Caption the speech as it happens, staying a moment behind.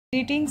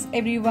Greetings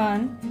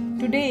everyone.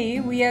 Today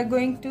we are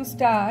going to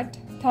start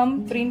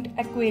thumbprint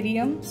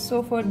aquarium.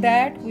 So for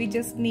that we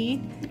just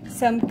need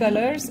some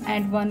colors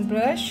and one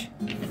brush.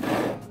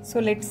 So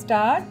let's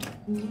start.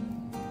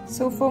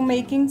 So for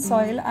making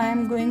soil I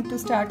am going to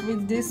start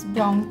with this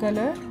brown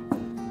color.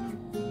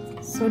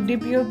 So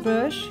dip your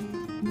brush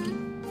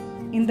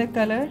in the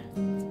color.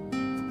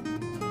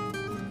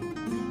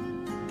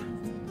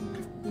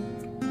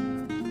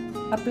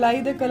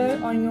 Apply the color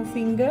on your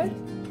finger.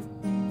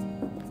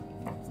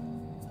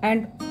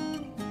 And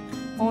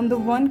on the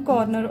one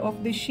corner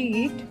of the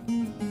sheet,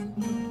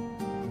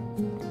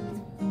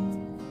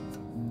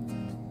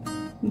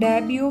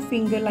 dab your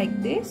finger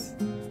like this.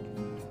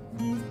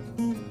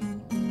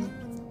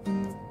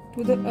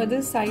 To the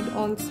other side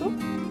also.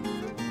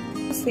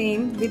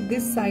 Same with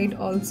this side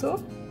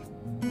also.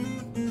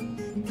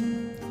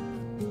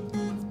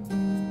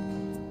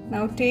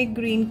 Now take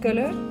green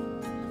color,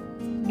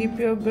 dip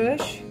your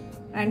brush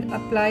and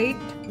apply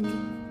it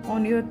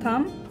on your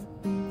thumb.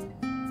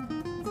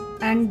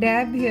 And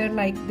dab here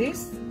like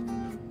this,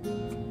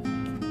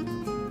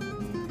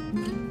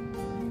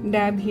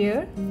 dab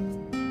here,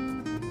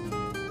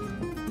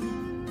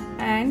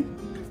 and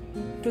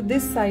to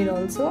this side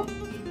also,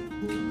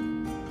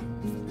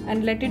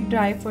 and let it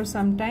dry for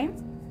some time.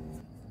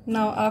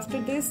 Now after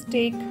this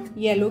take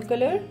yellow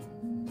color,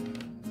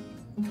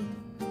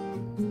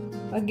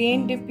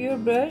 again dip your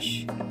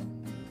brush,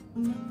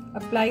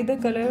 apply the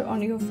color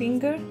on your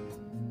finger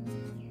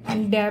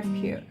and dab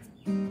here.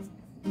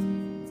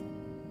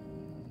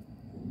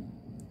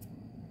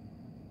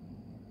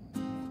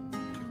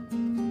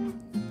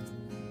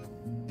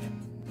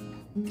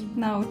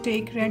 Now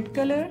take red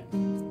color,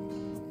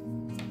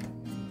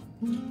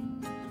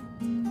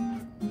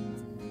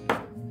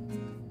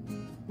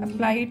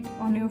 apply it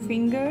on your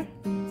finger,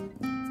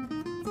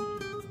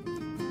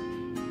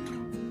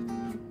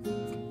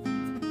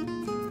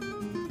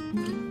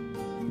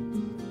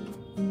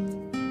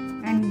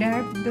 and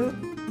dab the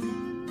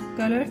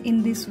color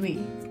in this way.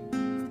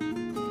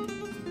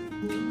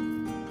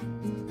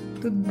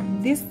 To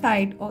this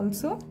side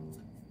also.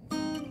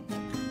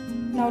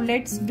 Now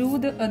let's do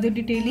the other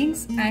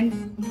detailings, and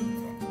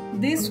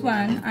this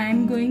one I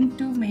am going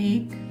to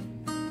make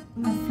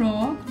a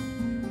frog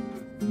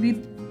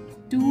with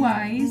two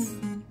eyes,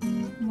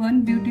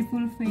 one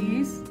beautiful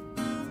face,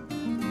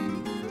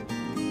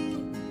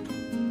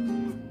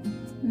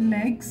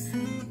 legs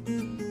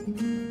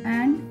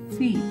and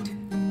feet.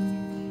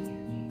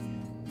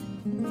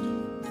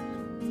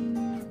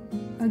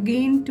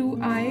 Again two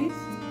eyes,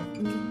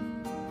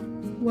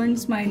 one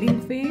smiling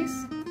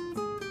face,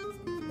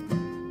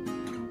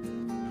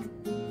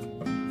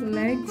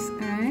 legs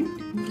and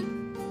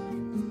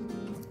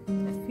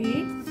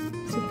feet.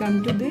 So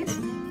come to this.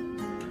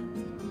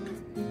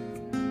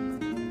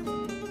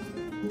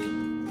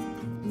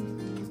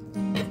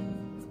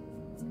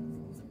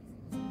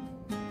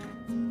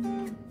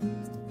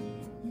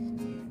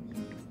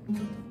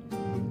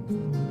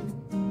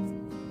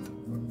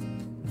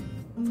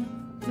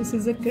 This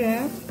is a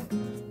crab.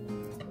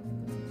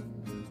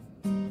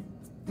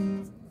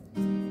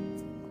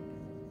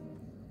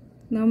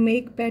 Now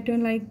make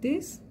pattern like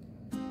this.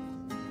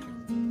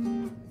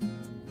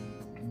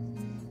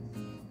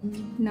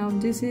 Now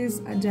this is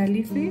a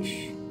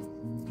jellyfish.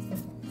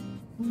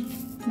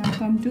 Now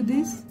come to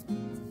this.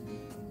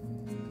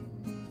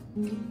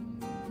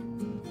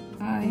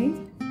 Eye,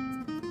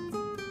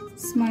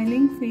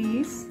 smiling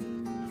face,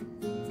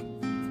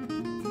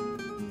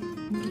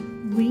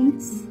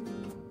 wings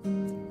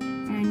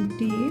and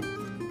tail,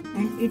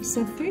 and it's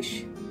a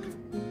fish.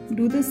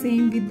 Do the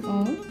same with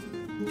all.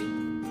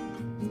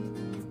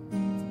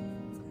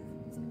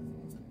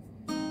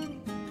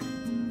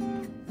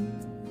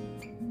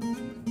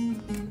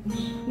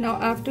 Now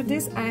after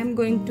this I am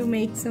going to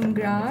make some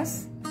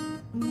grass.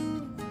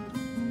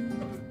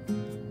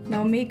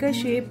 Now make a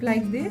shape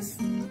like this,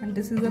 and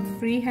this is a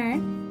free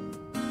hand.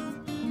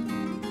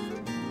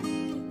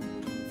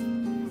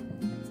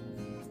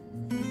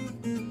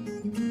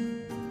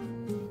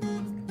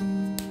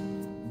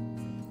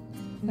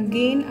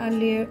 Again a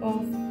layer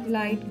of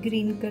light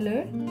green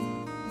color.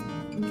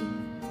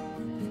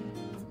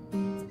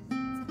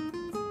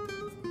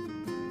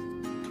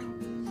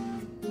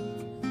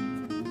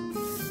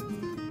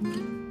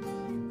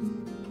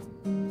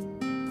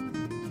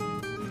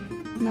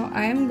 Now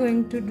I am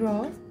going to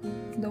draw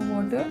the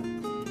water,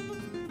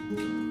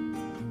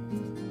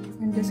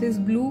 and this is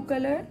blue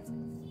color.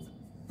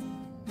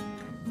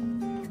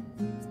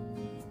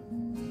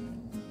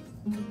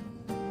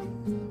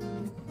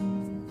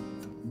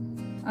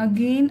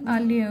 Again a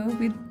layer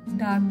with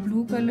dark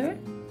blue color.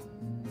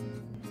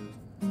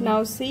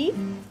 Now see,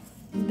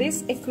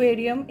 this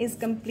aquarium is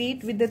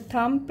complete with the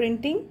thumb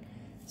printing.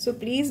 So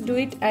please do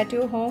it at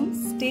your home.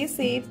 Stay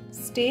safe,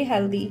 stay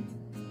healthy.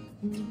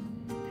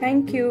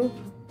 Thank you.